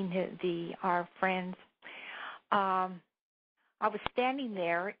greeting our friends, I was standing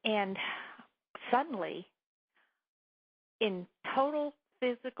there, and suddenly, in total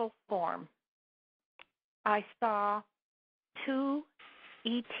physical form, I saw two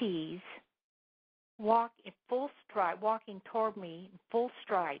ETs walk in full stride, walking toward me in full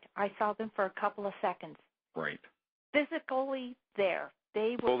stride. I saw them for a couple of seconds. Right. Physically there.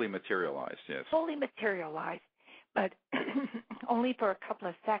 They were fully materialized, yes. Fully materialized, but only for a couple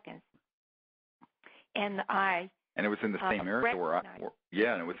of seconds. And it was in the same area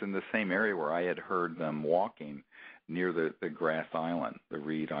and it was in the same area where I had heard them walking near the grass island, the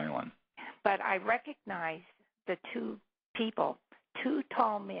reed island. But I recognized the two people, two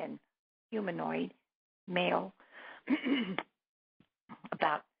tall men, humanoid, male,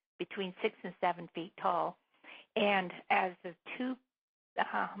 about between 6 and 7 feet tall, And as the two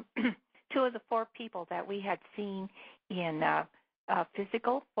of the four people that we had seen in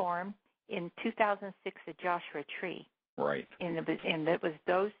physical form in 2006 at Joshua Tree. Right. And it was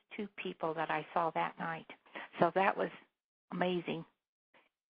those two people that I saw that night. So that was amazing.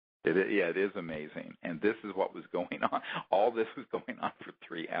 It is amazing. And this is what was going on. All this was going on for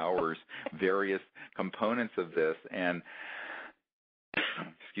 3 hours, various components of this. And,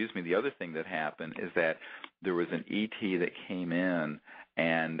 excuse me, the other thing that happened is that there was an ET that came in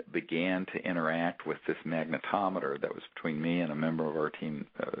and began to interact with this magnetometer that was between me and a member of our team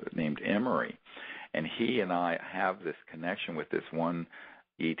named Emery. And he and I have this connection with this one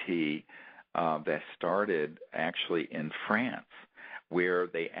ET that started actually in France, where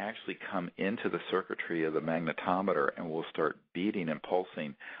they actually come into the circuitry of the magnetometer and will start beating and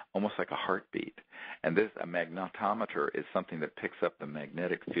pulsing almost like a heartbeat. And a magnetometer is something that picks up the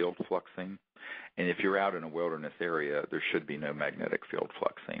magnetic field fluxing. And if you're out in a wilderness area, there should be no magnetic field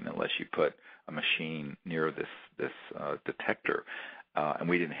fluxing unless you put a machine near this detector. And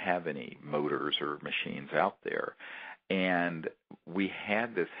we didn't have any motors or machines out there. And we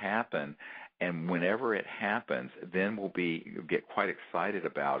had this happen. And whenever it happens, then we'll get quite excited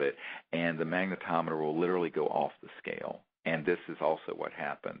about it, and the magnetometer will literally go off the scale. And this is also what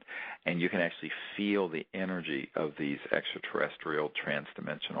happened. And you can actually feel the energy of these extraterrestrial,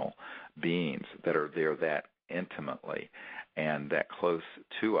 transdimensional beings that are there that intimately and that close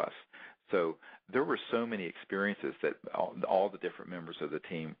to us. So there were so many experiences that all the different members of the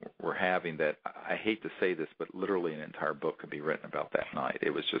team were having that I hate to say this, but literally an entire book could be written about that night. It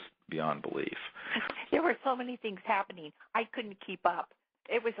was just beyond belief. There were so many things happening. I couldn't keep up.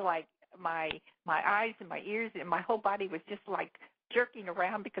 It was like my eyes and my ears and my whole body was just like jerking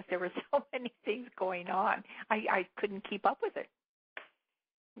around because there were so many things going on. I couldn't keep up with it.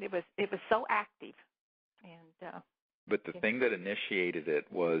 It was so active. And but the thing that initiated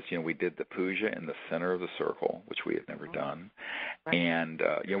it was, we did the puja in the center of the circle, which we had never done. Right. And,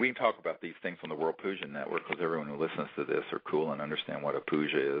 we can talk about these things on the World Puja Network because everyone who listens to this are cool and understand what a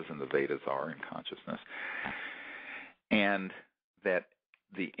puja is and the Vedas are in consciousness. And that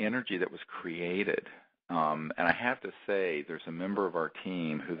the energy that was created, and I have to say there's a member of our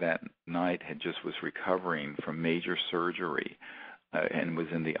team who that night was recovering from major surgery, and was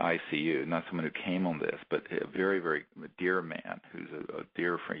in the ICU, not someone who came on this, but a very, very dear man who's a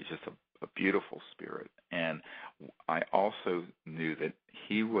dear friend. He's just a beautiful spirit. And I also knew that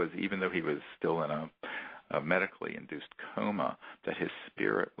he was, even though he was still in a medically induced coma, that his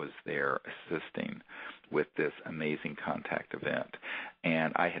spirit was there assisting with this amazing contact event.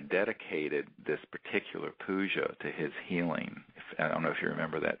 And I had dedicated this particular puja to his healing. I don't know if you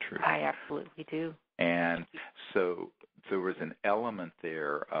remember that, Trudy. I absolutely do. And so there was an element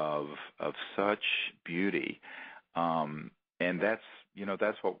there of such beauty, and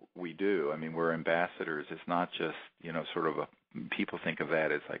that's what we do. I mean, we're ambassadors. It's not just sort of people think of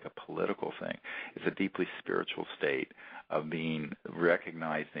that as like a political thing. It's a deeply spiritual state of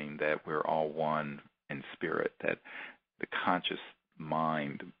recognizing that we're all one in spirit, that the conscious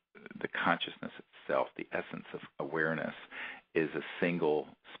mind, the consciousness itself, the essence of awareness, is a single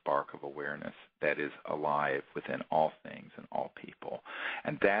spark of awareness that is alive within all things and all people.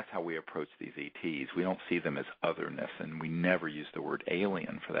 And that's how we approach these ETs. We don't see them as otherness, and we never use the word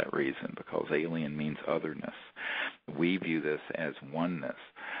alien for that reason, because alien means otherness. We view this as oneness.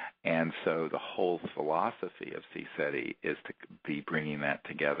 And so the whole philosophy of CSETI is to be bringing that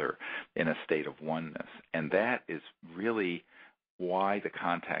together in a state of oneness. And that is really why the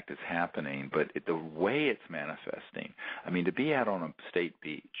contact is happening, but the way it's manifesting. I mean, to be out on a state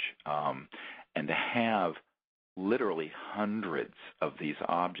beach and to have literally hundreds of these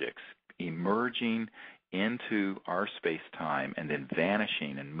objects emerging into our space-time and then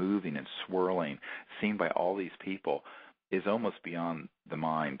vanishing and moving and swirling, seen by all these people, is almost beyond the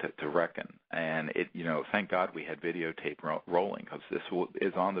mind to reckon. And thank God we had videotape rolling, because this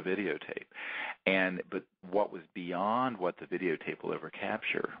is on the videotape. But what was beyond what the videotape will ever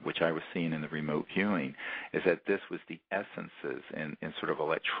capture, which I was seeing in the remote viewing, is that this was the essences in sort of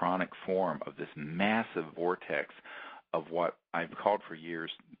electronic form of this massive vortex of what I've called for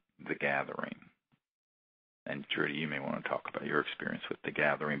years the gathering. And Trudy, you may want to talk about your experience with the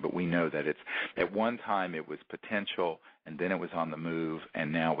gathering, but we know that at one time it was potential, and then it was on the move,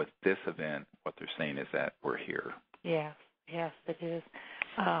 and now with this event, what they're saying is that we're here. Yes, it is.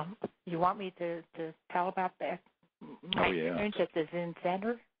 You want me to tell about that? My experience at the Zen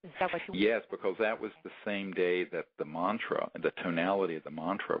Center? Is that what you want? Yes, because that was the same day that the mantra, the tonality of the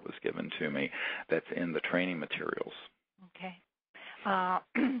mantra was given to me that's in the training materials. Okay.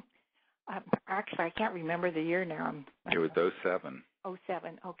 actually, I can't remember the year now. It was 07.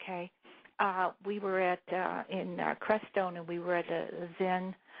 07, okay. We were in Crestone, and we were at the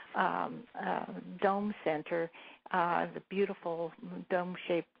Zen Dome Center, the beautiful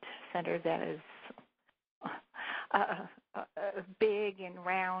dome-shaped center that is big and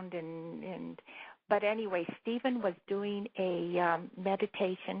round. But anyway, Stephen was doing a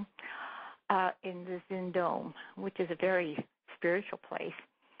meditation in the Zen Dome, which is a very spiritual place.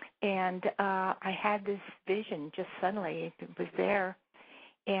 And I had this vision just suddenly. It was there.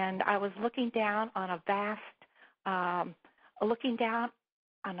 And I was looking down on a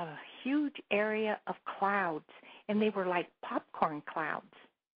huge area of clouds, and they were like popcorn clouds.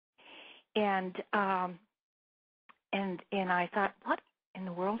 And I thought, what in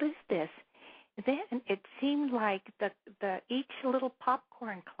the world is this? Then it seemed like each little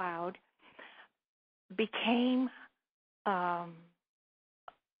popcorn cloud became a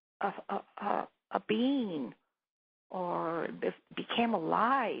being, or became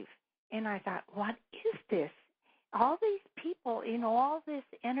alive. And I thought, what is this? All these people, all this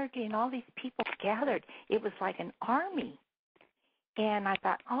energy and all these people gathered. It was like an army. And I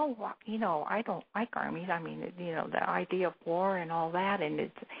thought, oh, well, I don't like armies. I mean, the idea of war and all that.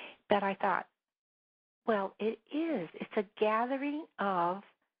 But I thought, well, it is. It's a gathering of,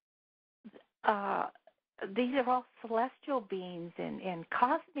 these are all celestial beings and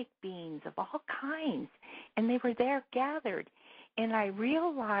cosmic beings of all kinds. And they were there gathered. And I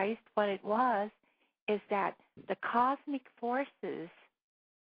realized what it was is that the cosmic forces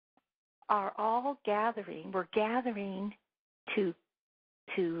are all gathering. We're gathering to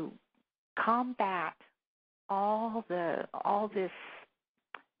combat all this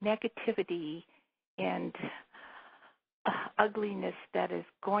negativity and ugliness that is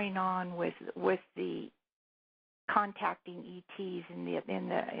going on with the contacting ETs and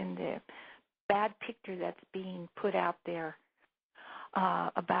in the bad picture that's being put out there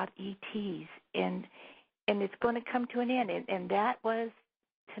about ETs, and it's going to come to an end. And that was,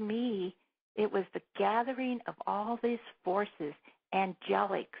 to me, it was the gathering of all these forces,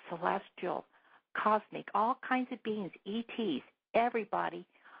 angelic, celestial, cosmic, all kinds of beings, ETs, everybody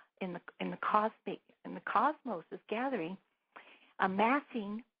in the cosmos is gathering,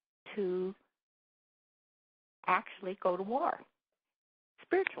 amassing to actually go to war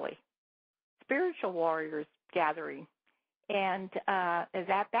spiritually. Spiritual warriors gathering. And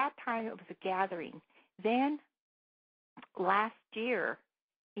at that time, it was a gathering. Then last year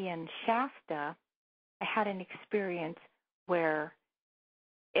in Shasta, I had an experience where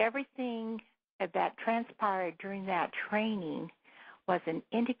everything that transpired during that training was an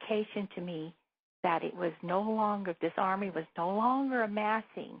indication to me that it was no longer, this army was no longer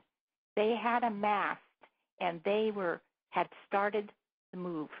amassing. They had amassed, and they had started the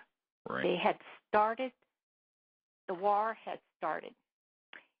move. Right. They had started, the war had started.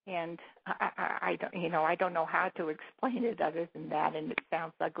 And I don't know how to explain it other than that, and it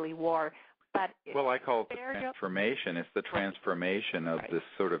sounds ugly, war. But well, I call it the transformation. It's the transformation of this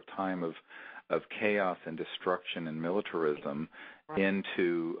sort of time of chaos and destruction and militarism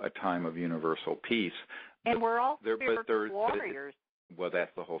into a time of universal peace. And we're all spiritual warriors. Well,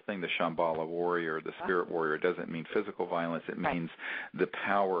 that's the whole thing. The Shambhala warrior, the spirit warrior, doesn't mean physical violence. It means the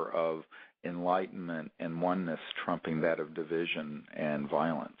power of enlightenment and oneness trumping that of division and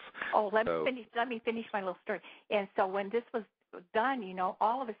violence. Oh, let me finish my little story. And so when this was done,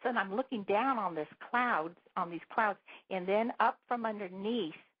 all of a sudden I'm looking down on these clouds, and then up from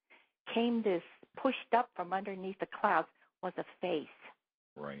underneath came this, pushed up from underneath the clouds was a face.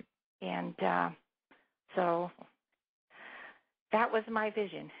 Right. And so that was my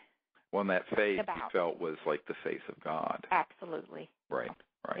vision. Well, and that face you felt was like the face of God. Absolutely. Right.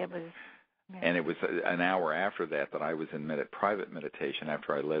 It was. And it was an hour after that I was in private meditation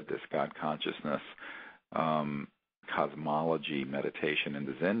after I led this God consciousness cosmology meditation in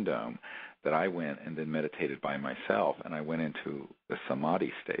the Zen Dome, that I went and then meditated by myself, and I went into the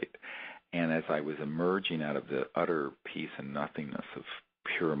samadhi state. And as I was emerging out of the utter peace and nothingness of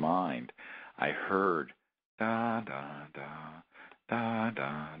pure mind, I heard da da da da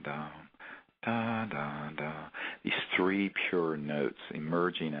da da da da da, these three pure notes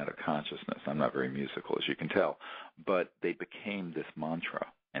emerging out of consciousness. I'm not very musical, as you can tell, but they became this mantra,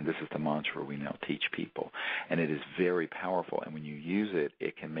 and this is the mantra we now teach people. And it is very powerful, and when you use it,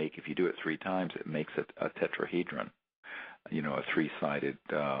 it can make, if you do it 3 times, it makes it a tetrahedron, a 3-sided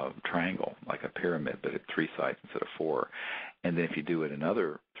triangle, like a pyramid, but at 3 sides instead of 4. And then if you do it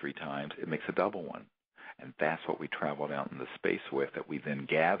another 3 times, it makes a double one. And that's what we traveled out into space with, that we then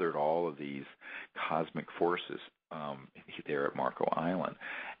gathered all of these cosmic forces there at Marco Island.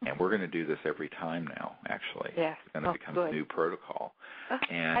 And we're going to do this every time now, actually. Yes. It's going to become a new protocol.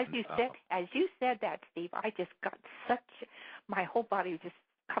 And, as you said that, Steve, I just got my whole body was just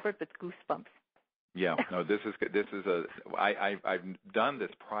covered with goosebumps. Yeah, no, this is I've done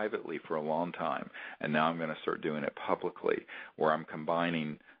this privately for a long time, and now I'm going to start doing it publicly, where I'm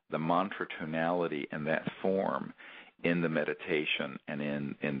combining the mantra tonality and that form in the meditation and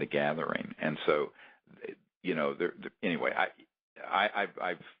in the gathering. And so, anyway,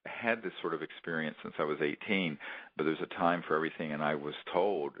 I've had this sort of experience since I was 18, but there's a time for everything, and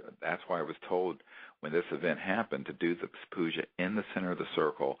that's why I was told when this event happened to do the puja in the center of the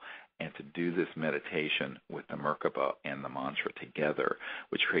circle and to do this meditation with the Merkaba and the mantra together,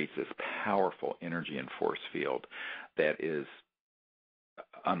 which creates this powerful energy and force field that is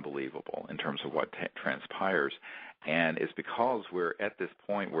unbelievable in terms of what transpires. And it's because we're at this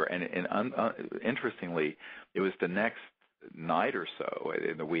point where, interestingly, it was the next night or so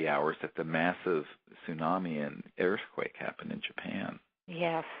in the wee hours that the massive tsunami and earthquake happened in Japan.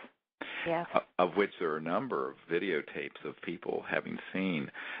 Yes. Yes. Of which there are a number of videotapes of people having seen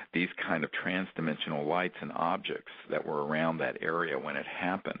these kind of transdimensional lights and objects that were around that area when it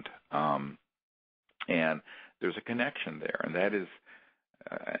happened. And there's a connection there, and that is,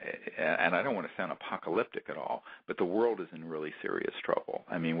 and I don't want to sound apocalyptic at all, but the world is in really serious trouble.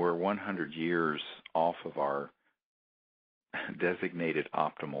 I mean, we're 100 years off of our designated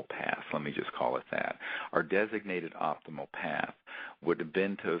optimal path. Let me just call it that. Our designated optimal path would have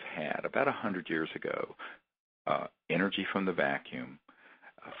been to have had, about 100 years ago, energy from the vacuum,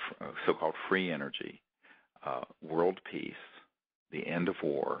 so-called free energy, world peace, the end of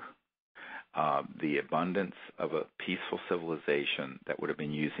war, the abundance of a peaceful civilization that would have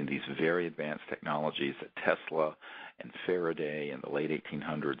been using these very advanced technologies that Tesla and Faraday in the late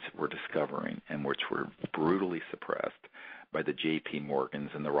 1800s were discovering, and which were brutally suppressed by the J.P. Morgans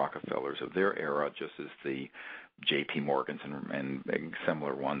and the Rockefellers of their era, just as the J.P. Morgans and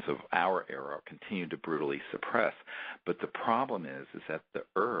similar ones of our era continue to brutally suppress. But the problem is that the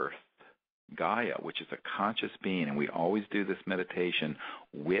earth, Gaia, which is a conscious being, and we always do this meditation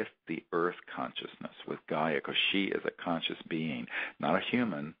with the earth consciousness, with Gaia, because she is a conscious being, not a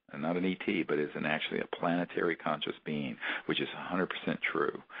human and not an ET, but is actually a planetary conscious being, which is 100%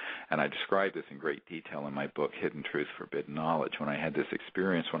 true. And I describe this in great detail in my book, Hidden Truth, Forbidden Knowledge, when I had this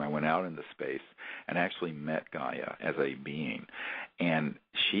experience when I went out into space and actually met Gaia as a being. And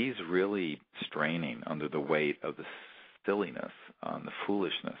she's really straining under the weight of the silliness, the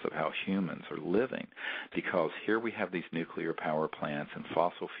foolishness of how humans are living, because here we have these nuclear power plants and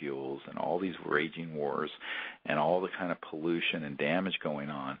fossil fuels and all these raging wars and all the kind of pollution and damage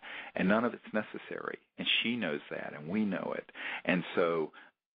going on, and none of it's necessary. And she knows that, and we know it. And so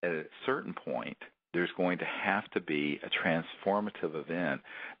at a certain point, there's going to have to be a transformative event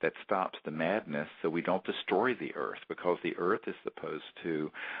that stops the madness so we don't destroy the earth, because the earth is supposed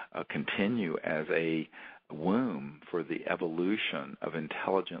to continue as a womb for the evolution of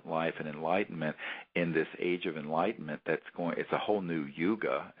intelligent life and enlightenment in this age of enlightenment it's a whole new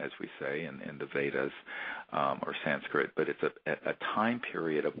yuga, as we say in the Vedas or Sanskrit, but it's a time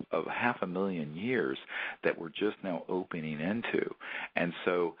period of 500,000 years that we're just now opening into. And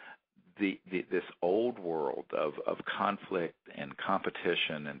so this old world of conflict and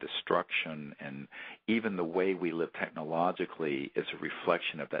competition and destruction, and even the way we live technologically, is a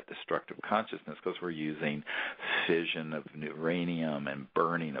reflection of that destructive consciousness, because we're using fission of uranium and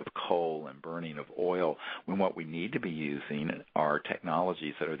burning of coal and burning of oil, when what we need to be using are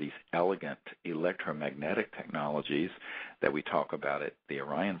technologies that are these elegant electromagnetic technologies that we talk about at the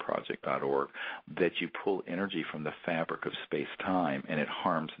OrionProject.org, that you pull energy from the fabric of space-time, and it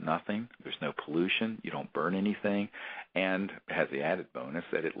harms nothing. There's no pollution. You don't burn anything. And has the added bonus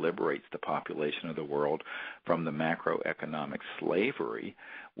that it liberates the population of the world from the macroeconomic slavery,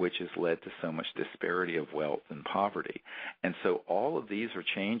 which has led to so much disparity of wealth and poverty. And so all of these are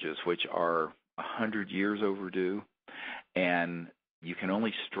changes which are 100 years overdue, and you can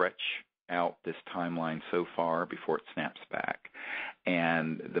only stretch out this timeline so far before it snaps back.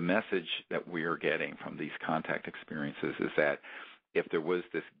 And the message that we are getting from these contact experiences is that if there was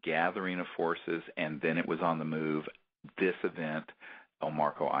this gathering of forces and then it was on the move, this event on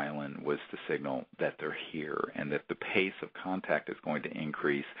Marco Island was the signal that they're here, and that the pace of contact is going to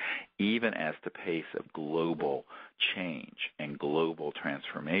increase, even as the pace of global change and global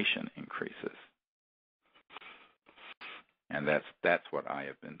transformation increases. And that's what I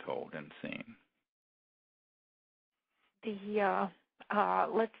have been told and seen.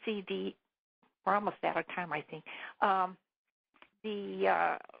 Let's see, we're almost out of time, I think.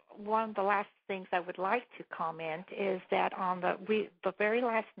 one of the last things I would like to comment is that on the very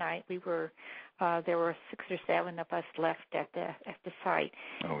last night we were there were 6 or 7 of us left at the site,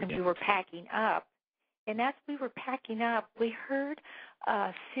 and we were packing up. And as we were packing up, we heard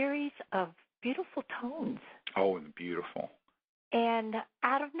a series of beautiful tones. Oh, beautiful! And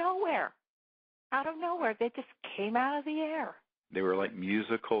out of nowhere, they just came out of the air. They were like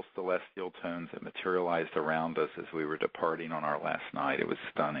musical celestial tones that materialized around us as we were departing on our last night. It was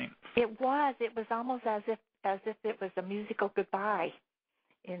stunning. It was almost as if it was a musical goodbye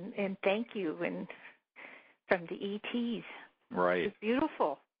and thank you and from the ETs. Right. It's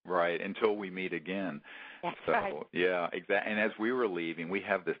beautiful. Right, until we meet again. That's so, right. Yeah, exactly. And as we were leaving, we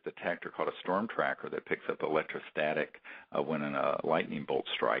have this detector called a storm tracker that picks up electrostatic when a lightning bolt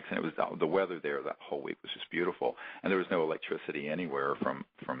strikes. And it was the weather there that whole week was just beautiful. And there was no electricity anywhere from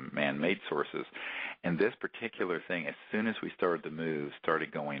man-made sources. And this particular thing, as soon as we started to move,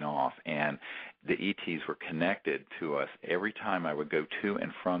 started going off. And the ETs were connected to us every time I would go to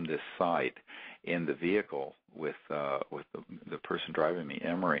and from this site in the vehicle with the person driving me,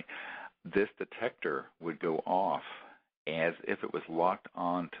 Emery. This detector would go off as if it was locked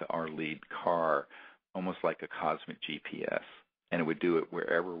onto our lead car, almost like a cosmic GPS, and it would do it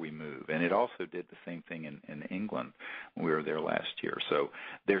wherever we move. And it also did the same thing in England when we were there last year. So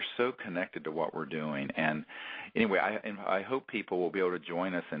they're so connected to what we're doing. And anyway, I hope people will be able to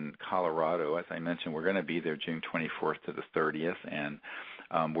join us in Colorado. As I mentioned, we're going to be there June 24th to the 30th, and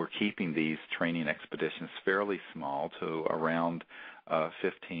we're keeping these training expeditions fairly small to around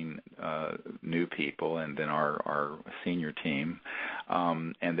 15 new people, and then our senior team.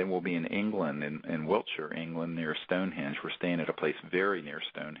 And then we'll be in England, in Wiltshire, England, near Stonehenge. We're staying at a place very near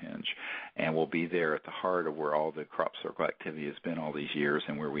Stonehenge, and we'll be there at the heart of where all the crop circle activity has been all these years,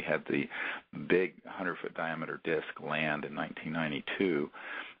 and where we had the big 100-foot diameter disc land in 1992.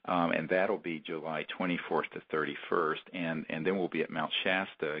 And that'll be July 24th to 31st, and then we'll be at Mount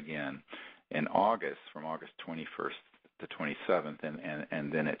Shasta again in August, from August 21st to 27th,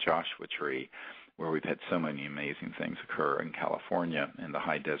 and then at Joshua Tree, where we've had so many amazing things occur in California, in the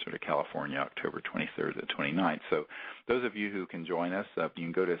high desert of California, October 23rd to 29th. So those of you who can join us, you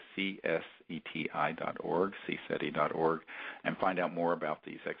can go to CSETI.org, CSETI.org, and find out more about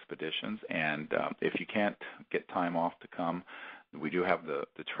these expeditions. And if you can't get time off to come, we do have the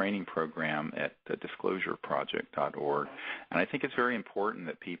training program at disclosureproject.org. And I think it's very important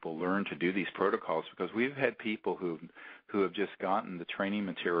that people learn to do these protocols, because we've had people who have just gotten the training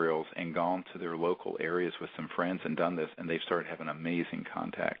materials and gone to their local areas with some friends and done this, and they've started having amazing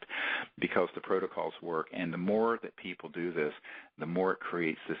contact because the protocols work. And the more that people do this, the more it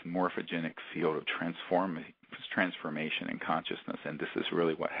creates this morphogenic field of transformation in consciousness, and this is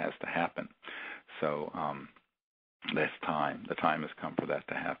really what has to happen. So the time has come for that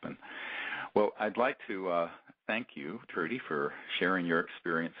to happen. Well, I'd like to thank you, Trudy, for sharing your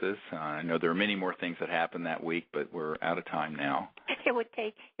experiences. I know there are many more things that happened that week, but we're out of time now. It would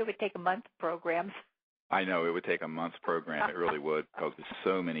take a month of programs. I know it would take a month's program. It really would, because there's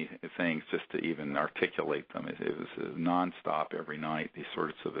so many things just to even articulate them. It was nonstop every night, these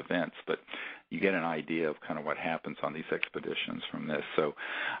sorts of events. But you get an idea of kind of what happens on these expeditions from this. So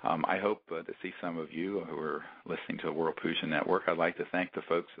I hope to see some of you who are listening to the World Puja Network. I'd like to thank the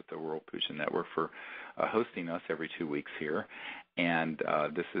folks at the World Puja Network for hosting us every 2 weeks here. And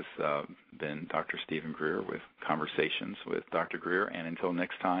this has been Dr. Stephen Greer with Conversations with Dr. Greer. And until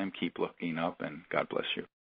next time, keep looking up, and God bless you.